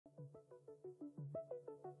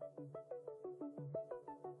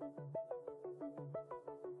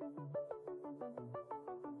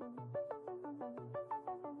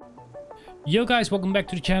Yo guys, welcome back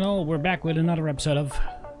to the channel. We're back with another episode of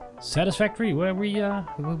Satisfactory, where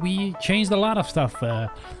we changed a lot of stuff.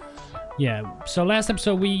 Yeah, so last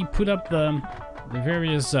episode we put up the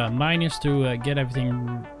various miners to get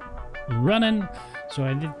everything running. So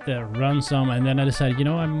I did run some, and then I decided, you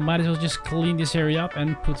know, I might as well just clean this area up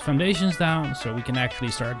and put foundations down so we can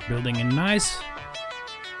actually start building a nice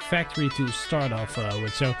factory to start off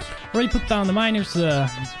with. So already put down the miners, we got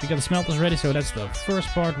the smelters ready, so that's the first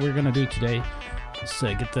part we're gonna do today. Let's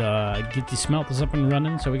get the smelters up and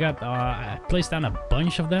running. So we got I placed down a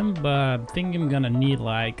bunch of them, but I think I'm gonna need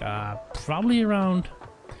like probably around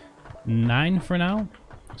 9 for now.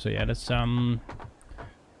 So yeah, that's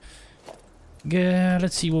yeah,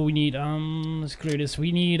 let's see what we need. Let's clear this.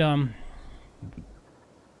 We need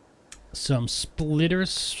some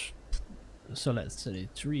splitters. So let's say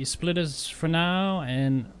 3 splitters for now,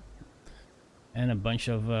 and a bunch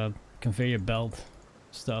of conveyor belt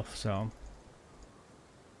stuff. So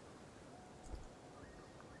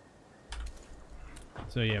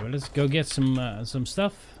yeah, well, let's go get some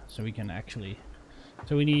stuff so we can actually.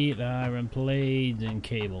 So we need iron plate and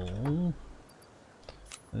cable.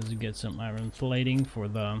 Let's get some iron plating for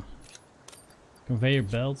the conveyor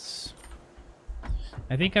belts.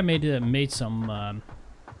 I think I made some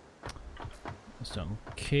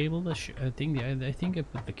cable. I think I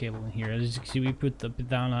put the cable in here. As you can see, we put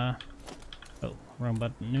down oh, wrong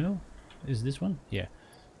button. No, is this one? Yeah.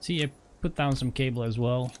 See, I put down some cable as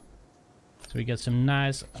well. So we got some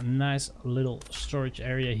nice little storage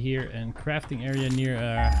area here and crafting area near.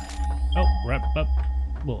 Oh, wrap up.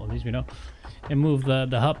 Well, at least we know. And move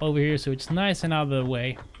the hub over here so it's nice and out of the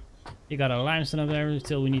way. You got a limestone up there.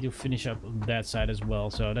 Still, we need to finish up that side as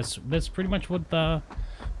well. So that's pretty much what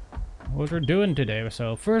we're doing today.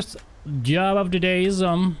 So first job of the day is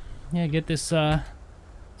yeah, get this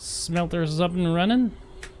smelters up and running,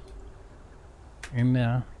 and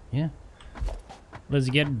yeah, let's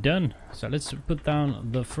get it done. So let's put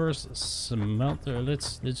down the first smelter.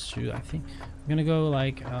 Let's do, I think I'm gonna go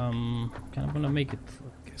like kind of gonna make it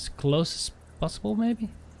as close as possible, maybe.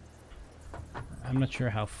 I'm not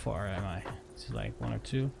sure how far am I. It's like 1 or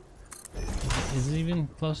 2. Is it even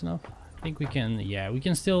close enough? I think we can, yeah, we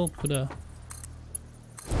can still put a.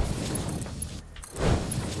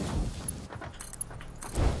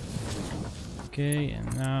 Okay,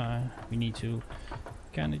 and now we need to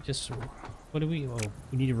kind of just, what do we, oh,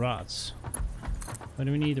 we need rods. What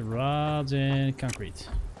do we need? Rods and concrete.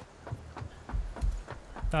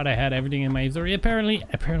 Thought I had everything in my inventory. Apparently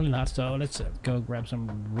not. So let's go grab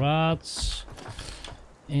some rods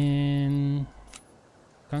and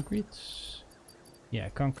concrete. Yeah,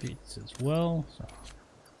 concrete as well. So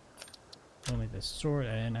we'll make this sword,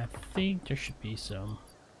 and I think there should be some.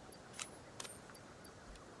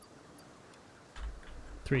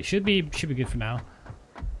 3 should be good for now.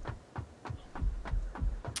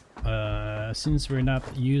 Since we're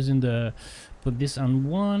not using put this on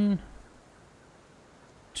 1,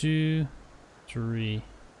 2, 3,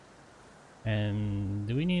 and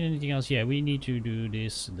do we need anything else? Yeah, we need to do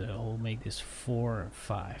this. We'll make this 4,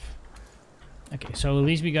 5. Okay, so at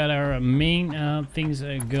least we got our main things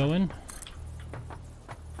going.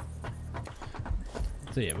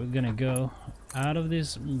 So yeah, we're gonna go out of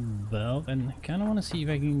this belt, and kind of want to see if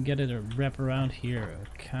I can get it to wrap around here,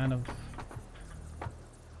 kind of.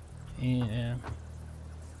 Yeah,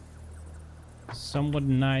 somewhat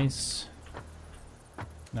nice.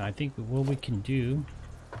 Now I think what we can do,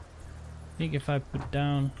 I think if I put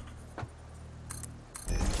down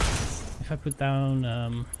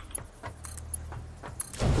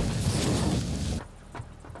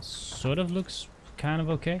sort of looks kind of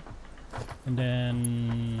okay, and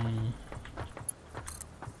then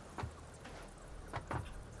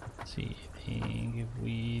let's see, I think if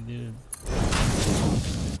we do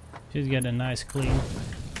just get a nice clean.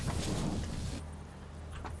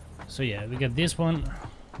 So yeah, we got this one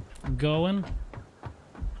going.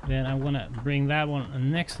 Then I want to bring that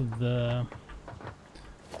one next to the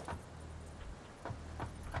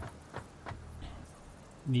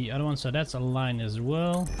other one, so that's a line as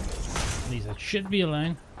well. At least it should be a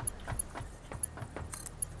line.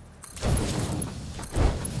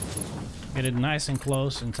 Get it nice and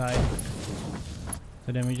close and tight.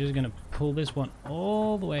 So then we're just gonna pull this one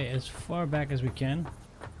all the way as far back as we can.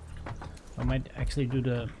 I might actually do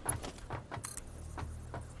the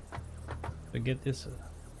get this.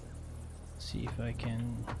 See if I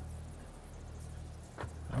can.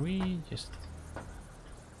 Are we just?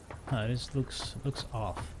 This looks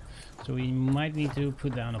off. So we might need to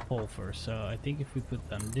put down a pole first. So I think if we put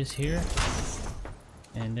down this here,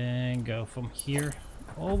 and then go from here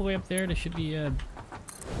all the way up there, there should be a...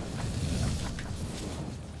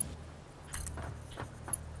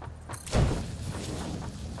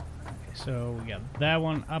 So we got that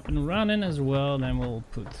one up and running as well. Then we'll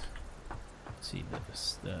put, let's see,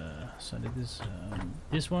 this so that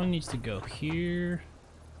this one needs to go here.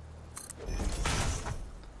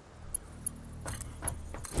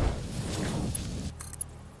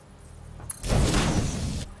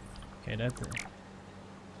 Okay, that.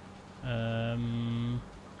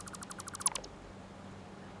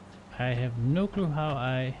 I have no clue how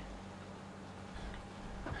I.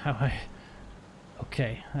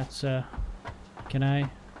 Okay, that's can I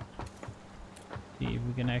see if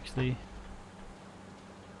we can actually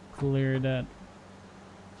clear that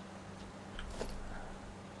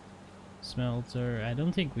smelter? I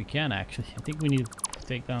don't think we can actually. I think we need to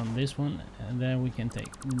take down this one and then we can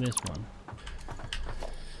take this one.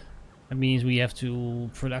 That means we have to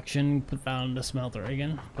production put down the smelter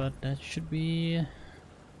again, but that should be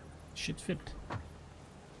should fit.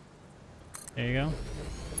 There you go.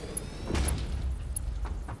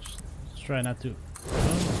 Try not to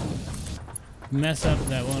mess up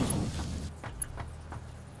that one.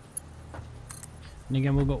 And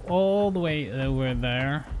again, we'll go all the way over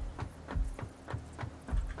there.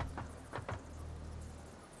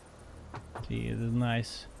 See, it is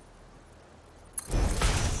nice.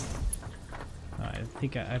 I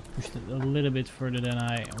think I pushed it a little bit further than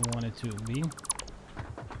I wanted to be.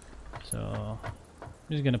 So I'm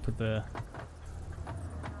just gonna put the...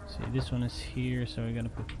 See, this one is here, so we're gonna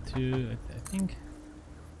put 2, I think.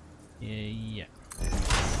 Yeah.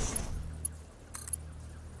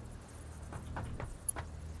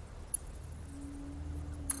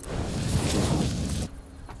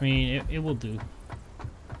 I mean, it will do.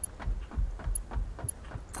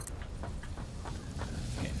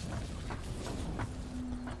 Okay.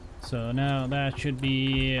 So now that should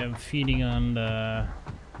be feeding on the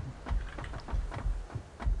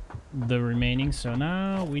remaining. So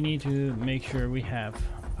now we need to make sure we have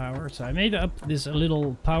power. So I made up this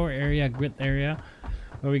little power area, grid area,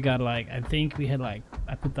 where we got like, I think we had like,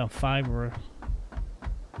 I put down 5 or...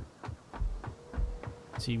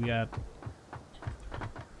 Let's see, we got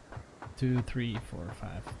 2, 3, 4, 5.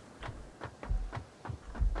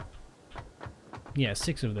 Yeah,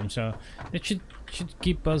 6 of them. So it should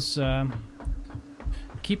keep us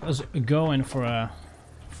going for a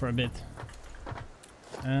bit.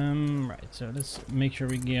 Right, so let's make sure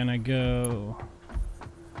we're gonna go.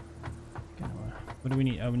 What do we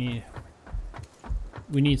need? Oh,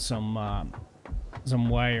 we need some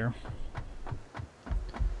wire.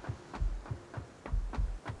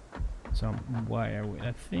 Some wire.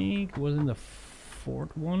 I think it was in the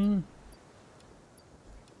 4th one.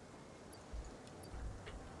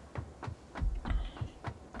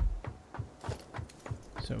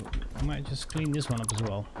 So I might just clean this one up as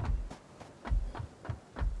well.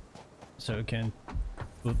 So we can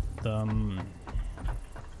put so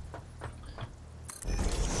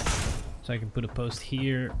I can put a post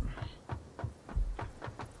here.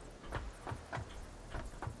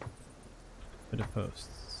 Put a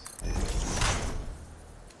post.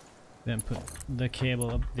 Then put the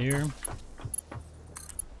cable up there.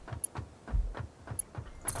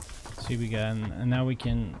 See, we got, and now we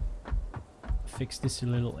can fix this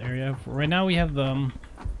little area. Right now we have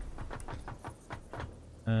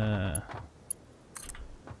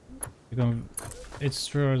it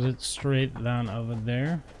throws it straight down over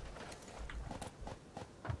there.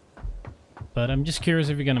 But I'm just curious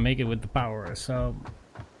if you're gonna make it with the power. So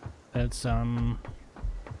that's no,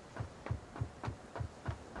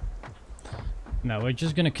 we're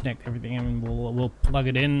just gonna connect everything and we'll plug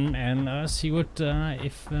it in and see what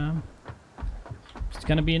if it's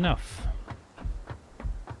gonna be enough.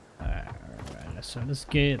 Alright, so let's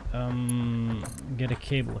get a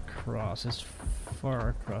cable across as far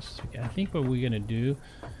across as we can. I think what we're gonna do,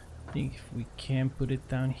 I think if we can put it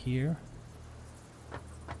down here.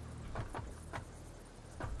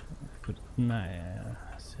 Put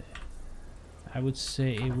I would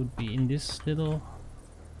say it would be in this little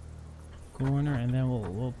corner, and then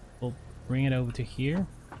we'll bring it over to here.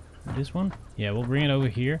 This one, yeah, we'll bring it over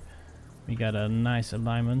here. We got a nice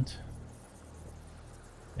alignment.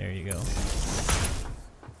 There you go.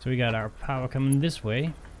 So we got our power coming this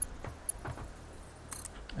way,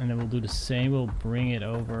 and then we'll do the same. We'll bring it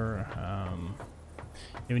over.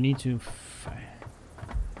 Yeah, we need to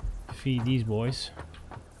feed these boys.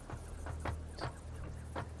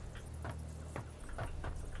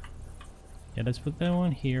 Yeah, let's put that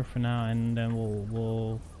one here for now, and then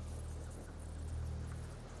we'll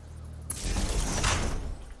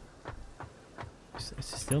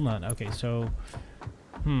Still not. Okay, so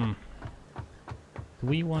do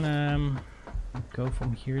we wanna go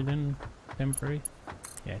from here then? Temporary?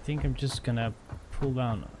 Yeah, I think I'm just gonna pull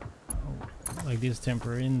down like this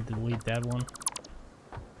temporary and delete that one.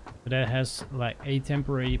 But that has like a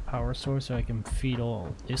temporary power source, so I can feed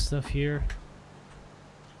all this stuff here.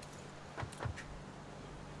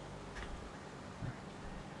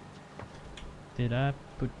 Did I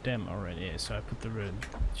put them already? Yeah, so I put the red.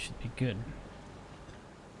 Should be good.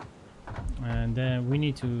 And then we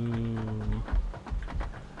need to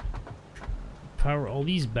power all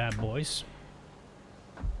these bad boys,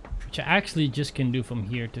 which I actually just can do from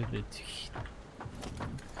here to the.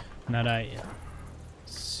 Now that I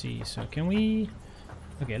see, so can we?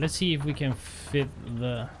 Okay, let's see if we can fit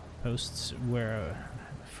the posts where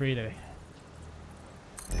I'm afraid I.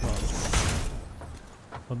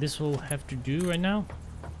 Well, this will have to do right now.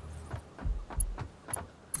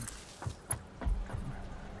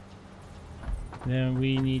 Then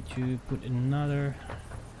we need to put another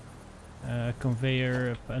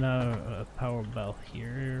conveyor, another power belt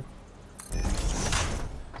here.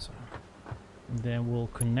 So, and then we'll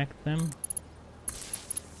connect them.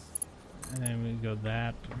 And then we go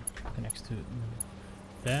that connects to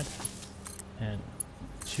that and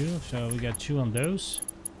 2. So we got 2 on those.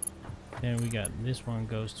 Then we got this one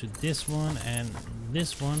goes to this one and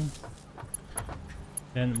this one.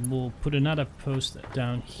 Then we'll put another post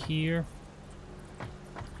down here.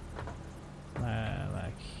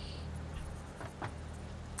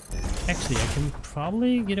 Actually, I can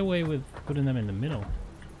probably get away with putting them in the middle.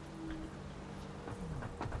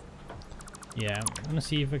 Yeah, I'm gonna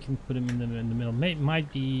see if I can put them in the middle.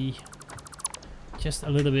 Might be just a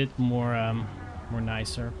little bit more more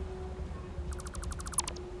nicer.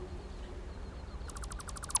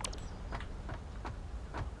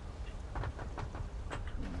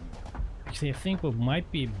 Actually, I think what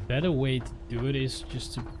might be a better way to do it is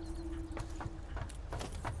just to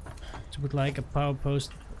put like a power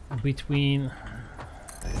post between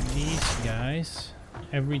these guys.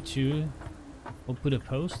 Every 2 we'll put a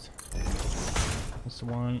post. That's the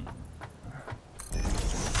one.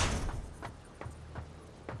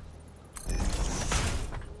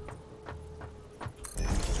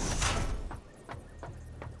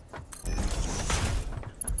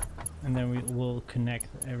 And then we will connect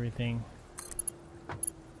everything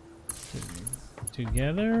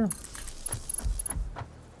together.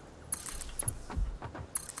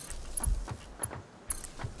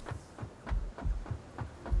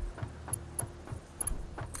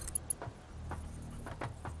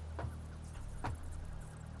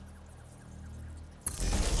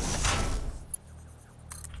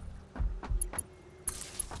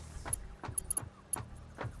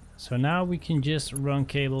 So now we can just run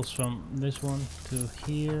cables from this one to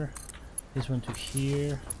here, this one to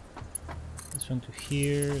here, this one to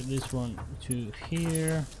here, this one to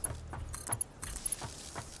here.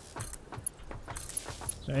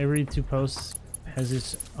 So every 2 posts has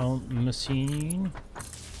its own machine.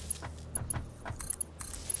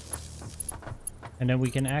 And then we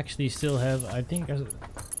can actually still have, I think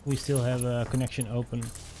we still have a connection open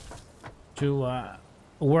to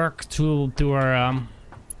work to our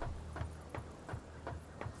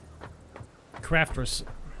crafters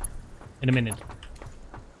in a minute.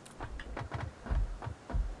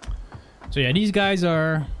 So yeah, these guys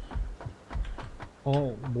are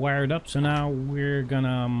all wired up, so now we're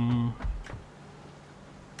gonna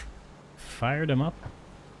fire them up.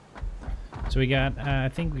 So we got I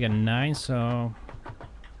think we got 9, so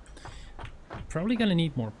probably gonna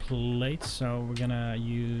need more plates, so we're gonna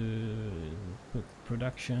put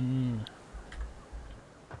production.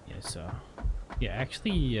 Yeah, so yeah,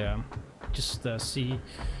 actually just see.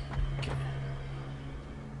 Okay.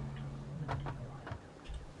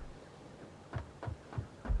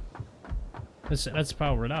 Let's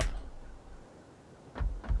power it up.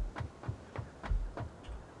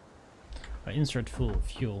 Insert full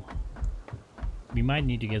fuel. We might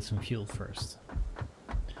need to get some fuel first.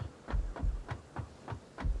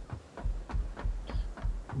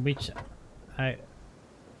 Which I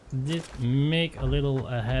did make a little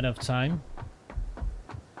ahead of time.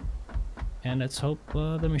 And let's hope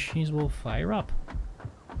the machines will fire up.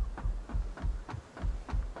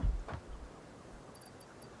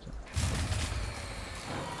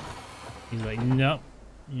 He's like, nope,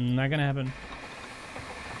 not gonna happen.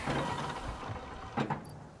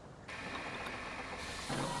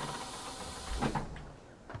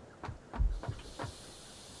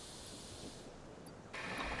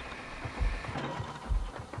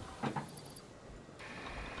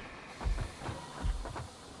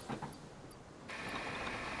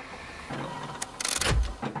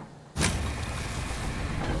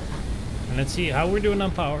 Let's see how we're doing on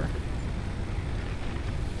power.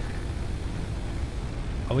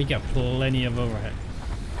 Oh, we got plenty of overhead.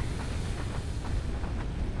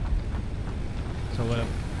 So what?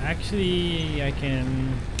 Actually, I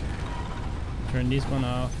can turn this one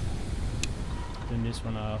off. Turn this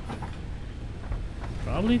one off.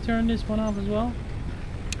 Probably turn this one off as well.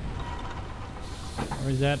 Or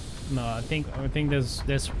is that? No, I think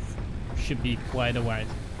this should be quite a white.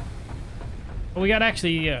 We got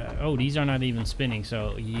actually. Oh, these are not even spinning.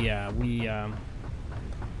 So yeah, we're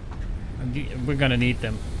gonna need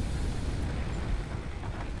them.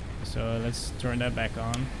 So let's turn that back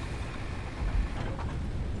on.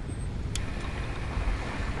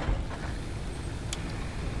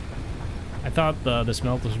 I thought the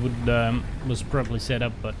smelters was probably set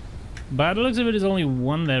up, but by the looks of it, there's only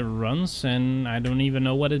one that runs, and I don't even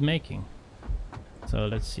know what it's making. So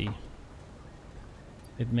let's see.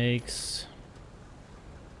 It makes.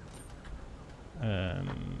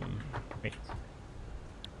 Wait.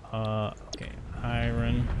 Okay,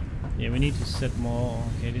 iron. Yeah, we need to set more.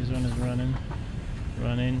 Okay, this one is running,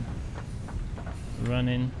 running,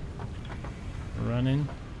 running, running,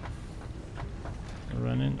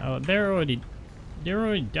 running. Oh, they're already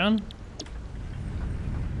done.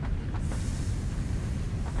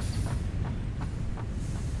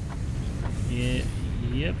 Yeah,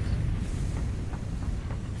 yep.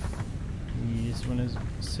 This one is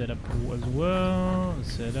set up as well.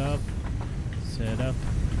 Set up, set up,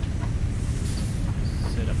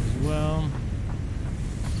 set up as well.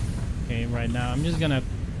 Okay, right now I'm just gonna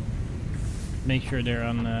make sure they're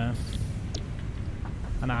on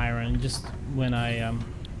iron. Just when I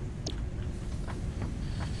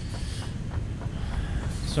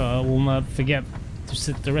so I will not forget to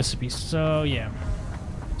set the recipes. So yeah.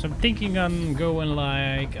 So I'm thinking on going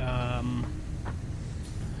like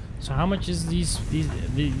so how much is these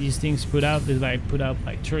things put out? Did I put out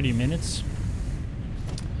like 30 minutes?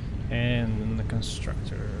 And the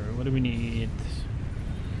constructor, what do we need?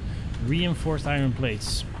 Reinforced iron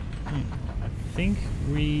plates. I think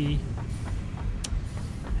we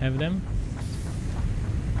have them.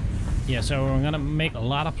 Yeah, so we're gonna make a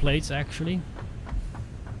lot of plates actually.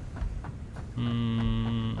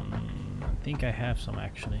 I think I have some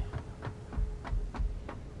actually.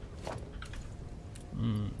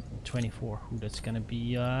 24. Ooh, that's gonna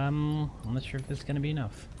be I'm not sure if that's gonna be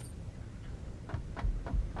enough.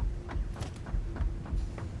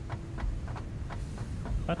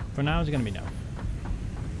 But for now it's gonna be enough.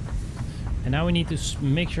 And now we need to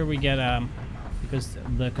make sure we get because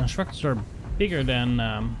the constructors are bigger than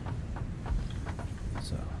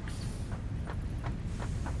so.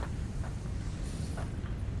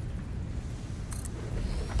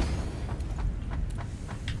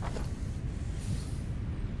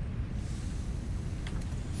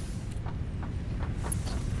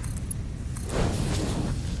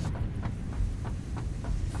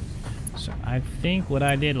 So I think what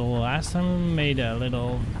I did last time made a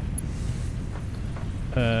little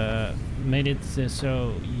made it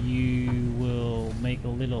so you will make a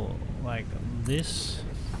little like this,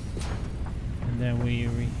 and then we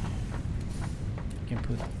can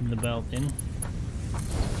put the belt in,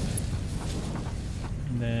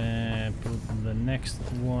 and then put the next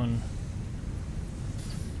one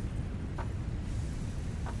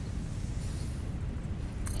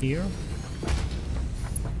here.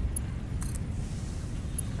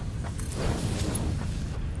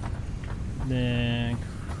 Then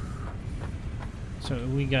so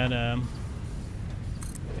we got yes.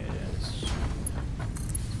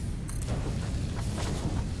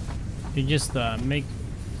 You just make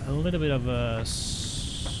a little bit of a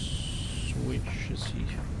switch. Let's see.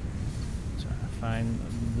 So I find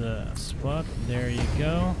the spot. There you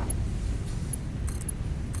go.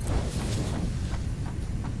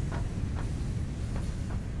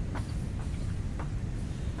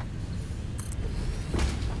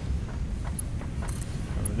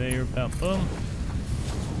 There, about boom.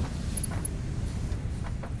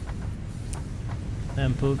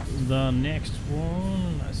 And put the next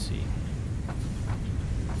one. Let's see.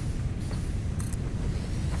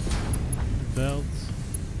 Belt.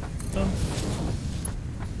 Boom.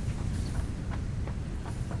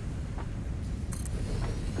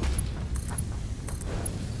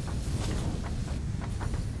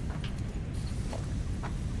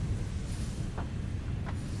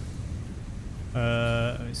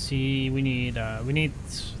 See, we need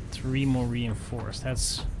 3 more reinforced.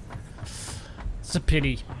 It's a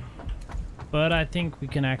pity, but I think we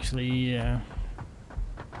can actually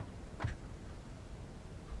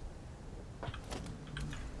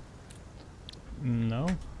no.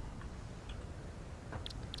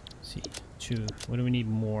 See, 2. What do we need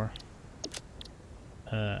more?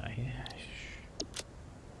 Okay,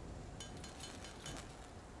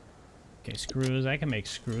 screws. I can make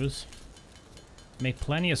screws. Make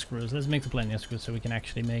plenty of screws. Let's make plenty of screws so we can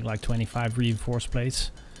actually make like 25 reinforced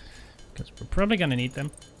plates. Because we're probably gonna need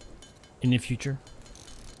them in the future.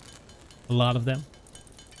 A lot of them.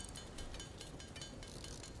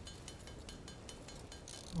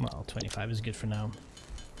 Well, 25 is good for now.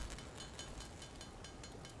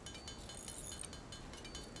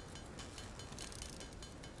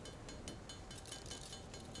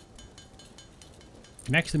 I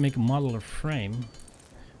can actually make a model or frame,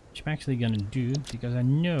 which I'm actually gonna do because I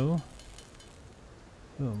know.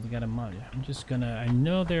 Oh, we got a mod. I'm just gonna. I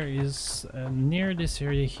know there is near this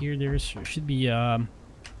area here. There should be a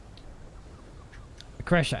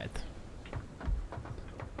crash site,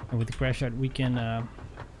 and with the crash site we can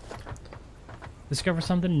discover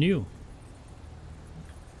something new.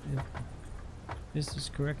 This is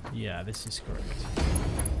correct. Yeah, this is correct.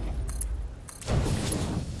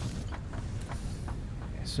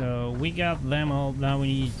 So we got them all. Now we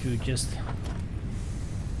need to just.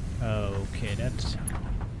 Okay, that's.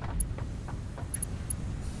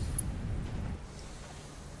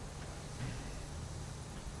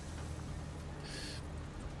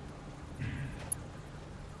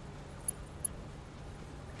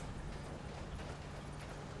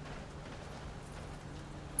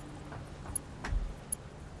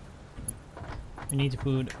 We need to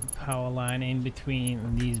put a power line in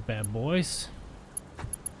between these bad boys.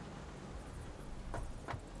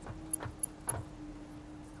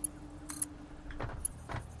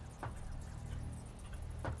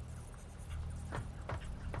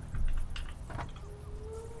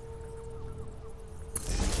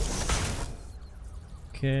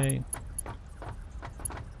 Okay.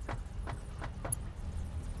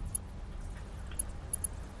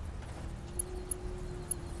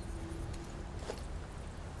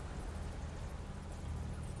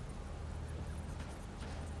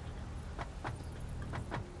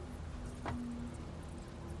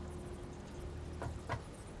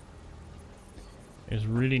 There's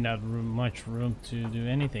really not much room to do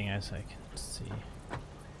anything as I can see.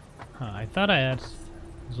 Huh, I thought I had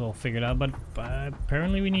this all figured out, but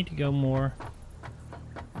apparently we need to go more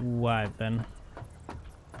wide then.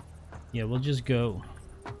 Yeah, we'll just go.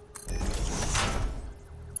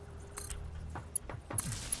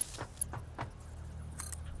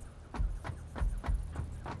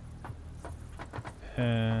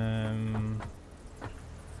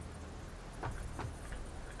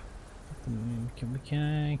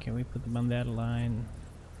 Can we put them on that line?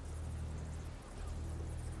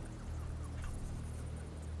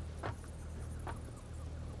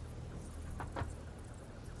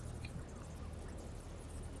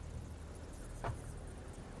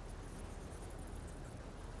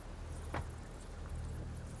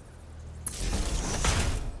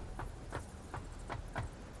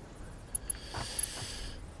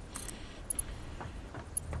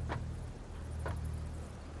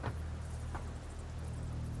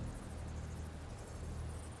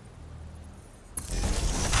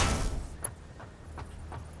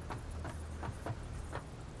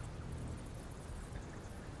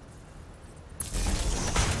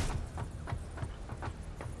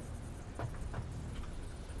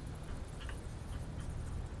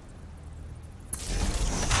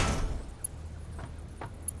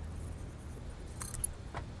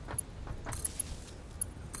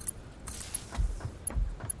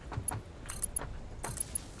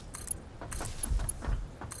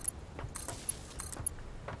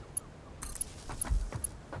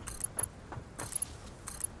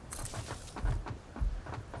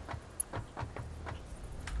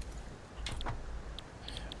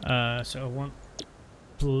 So I want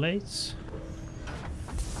plates.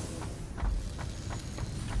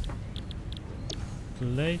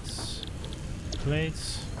 Plates.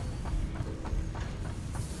 Plates.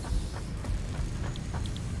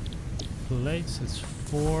 Plates, it's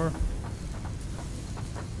 4.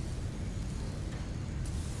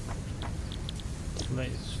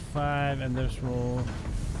 Plates 5, and there's roll.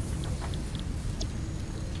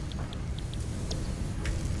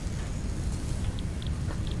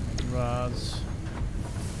 Rods.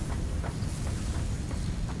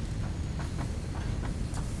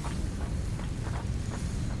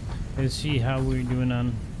 Let's see how we're doing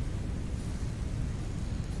on.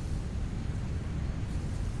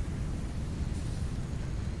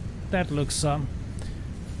 That looks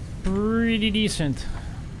pretty decent.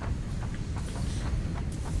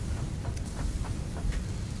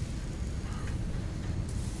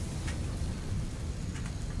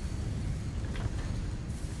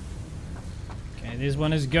 this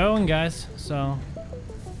one is going, guys. So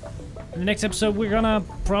in the next episode, we're gonna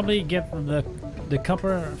probably get the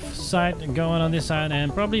copper side going on this side,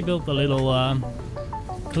 and probably build a little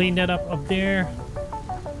clean that up there.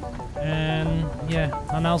 And yeah,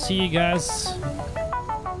 and I'll see you guys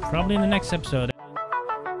probably in the next episode.